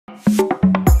Good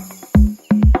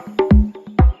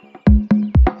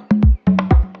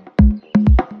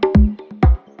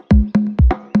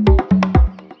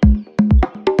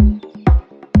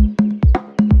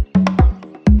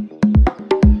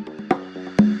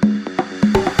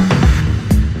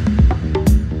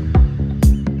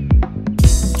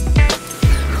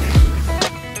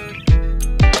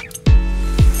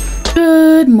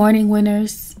morning,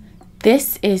 winners.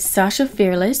 This is Sasha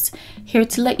Fearless, here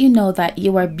to let you know that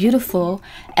you are beautiful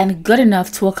and good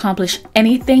enough to accomplish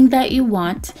anything that you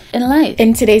want in life.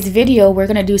 In today's video, we're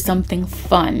gonna do something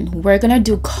fun. We're gonna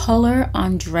do color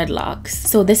on dreadlocks.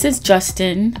 So this is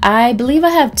Justin. I believe I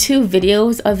have 2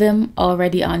 videos of him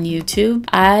already on YouTube.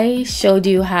 I showed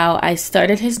you how I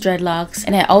started his dreadlocks,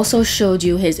 and I also showed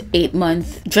you his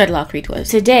 8-month dreadlock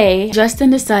retwist. Today, Justin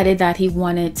decided that he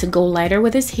wanted to go lighter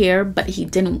with his hair, but he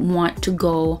didn't want to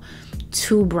go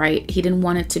too bright. He didn't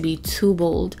want it to be too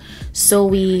bold. So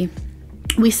we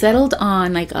settled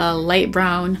on like a light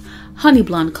brown honey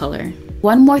blonde color.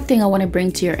 One more thing I want to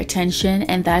bring to your attention,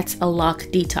 and that's a lock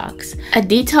detox. A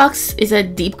detox is a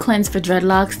deep cleanse for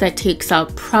dreadlocks that takes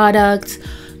out products,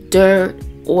 dirt,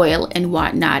 oil, and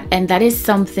whatnot. And that is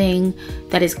something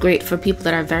that is great for people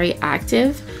that are very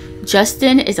active.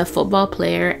 Justin is a football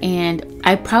player, and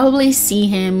I probably see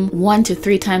him 1 to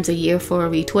 3 times a year for a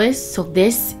retwist. So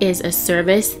this is a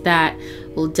service that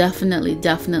will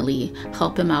definitely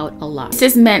help him out a lot. This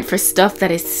is meant for stuff that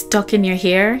is stuck in your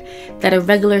hair that a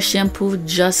regular shampoo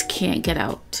just can't get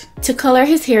out. To color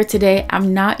his hair today,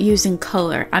 I'm not using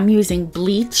color. I'm using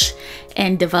bleach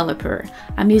and developer.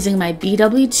 I'm using my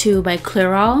BW2 by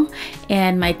Clairol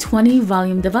and my 20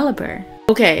 volume developer.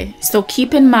 Okay, so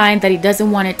keep in mind that he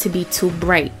doesn't want it to be too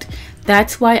bright.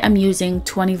 That's why I'm using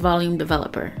 20 volume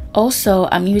developer. Also,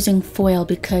 I'm using foil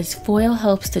because foil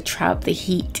helps to trap the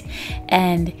heat,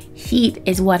 and heat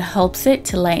is what helps it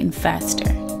to lighten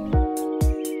faster.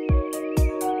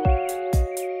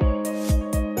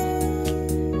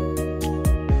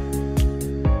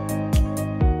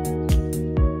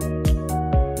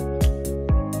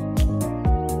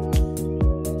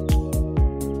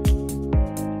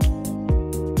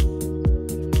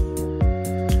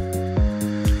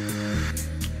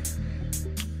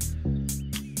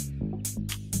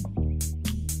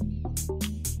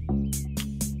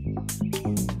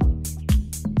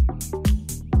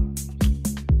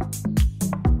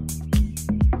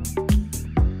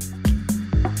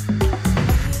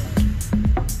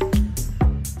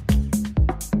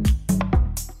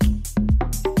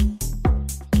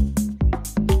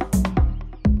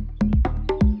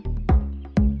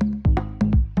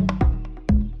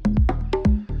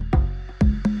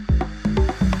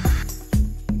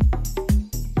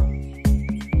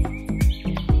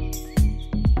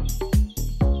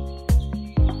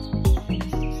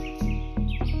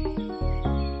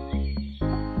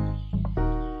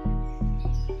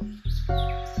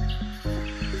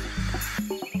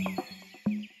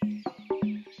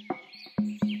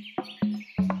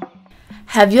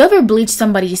 Have you ever bleached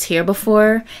somebody's hair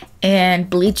before and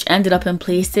bleach ended up in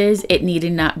places it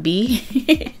needed not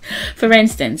be? For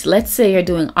instance, let's say you're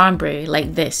doing ombre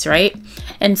like this, right?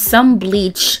 And some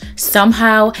bleach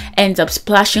somehow ends up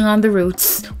splashing on the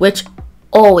roots, which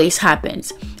always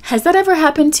happens. Has that ever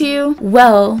happened to you?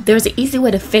 Well, there's an easy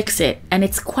way to fix it, and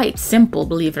it's quite simple,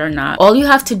 believe it or not. All you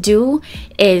have to do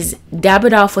is dab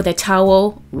it off with a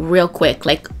towel real quick,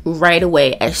 like right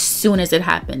away, as soon as it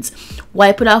happens.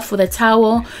 Wipe it off with a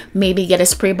towel, maybe get a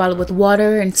spray bottle with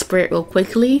water and spray it real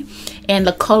quickly, and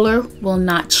the color will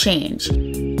not change.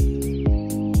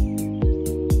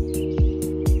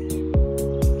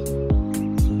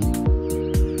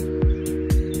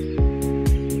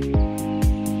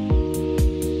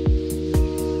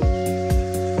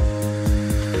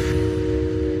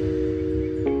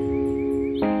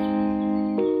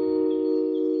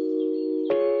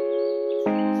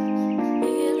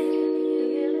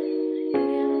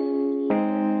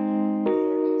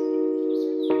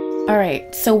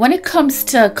 Alright, so when it comes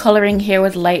to coloring hair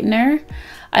with lightener,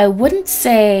 I wouldn't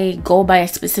say go by a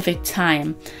specific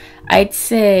time. I'd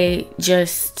say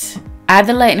just add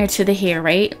the lightener to the hair,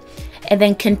 right? And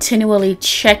then continually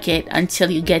check it until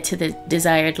you get to the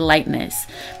desired lightness.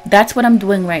 That's what I'm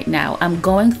doing right now. I'm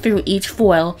going through each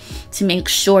foil to make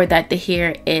sure that the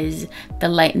hair is the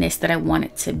lightness that I want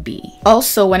it to be.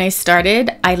 Also, when I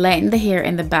started, I lightened the hair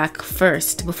in the back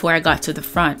first before I got to the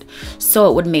front. So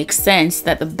it would make sense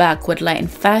that the back would lighten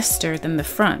faster than the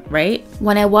front, right?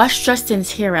 When I washed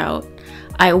Justin's hair out,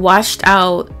 I washed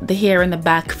out the hair in the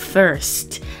back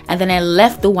first, and then I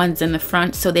left the ones in the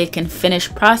front so they can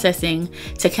finish processing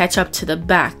to catch up to the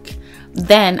back.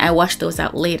 Then I washed those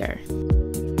out later.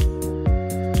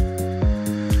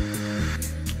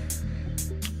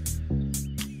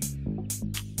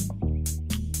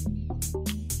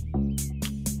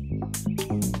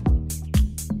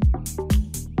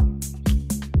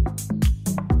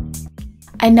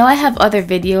 I know I have other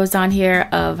videos on here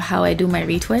of how I do my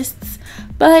retwists,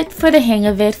 but for the hang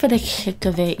of it, for the kick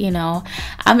of it, you know,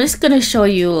 I'm just gonna show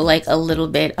you like a little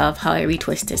bit of how I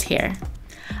retwist his hair.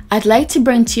 I'd like to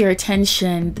bring to your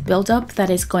attention the buildup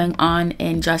that is going on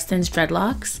in Justin's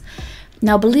dreadlocks.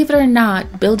 Now, believe it or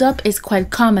not, buildup is quite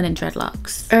common in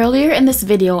dreadlocks. Earlier in this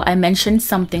video, I mentioned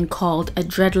something called a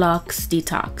dreadlocks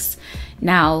detox.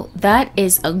 Now, that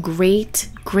is a great,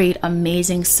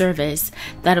 amazing service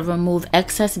that'll remove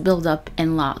excess buildup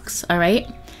in locks, all right?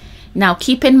 Now,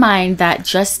 keep in mind that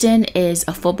Justin is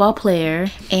a football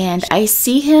player, and I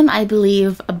see him, I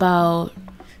believe, about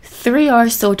 3 or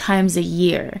so times a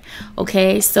year.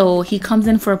 Okay, so he comes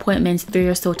in for appointments 3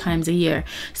 or so times a year,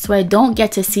 so I don't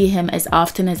get to see him as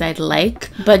often as I'd like,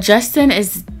 but Justin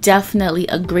is definitely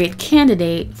a great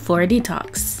candidate for a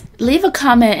detox. Leave a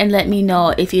comment and let me know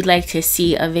if you'd like to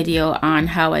see a video on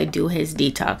how I do his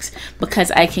detox,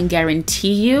 because I can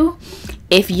guarantee you,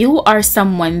 if you are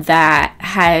someone that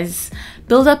has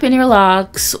buildup in your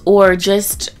locks or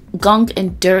just gunk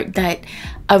and dirt that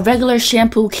a regular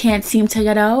shampoo can't seem to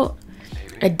get out,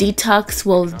 a detox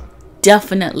will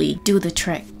definitely do the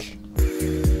trick.